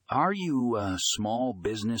Are you a small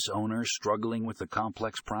business owner struggling with the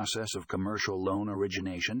complex process of commercial loan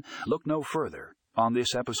origination? Look no further. On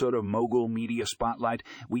this episode of Mogul Media Spotlight,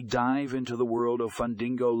 we dive into the world of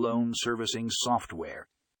Fundingo loan servicing software.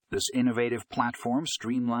 This innovative platform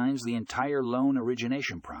streamlines the entire loan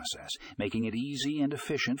origination process, making it easy and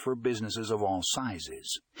efficient for businesses of all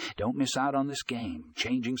sizes. Don't miss out on this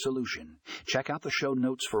game-changing solution. Check out the show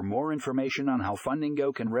notes for more information on how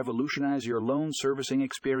Fundingo can revolutionize your loan servicing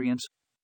experience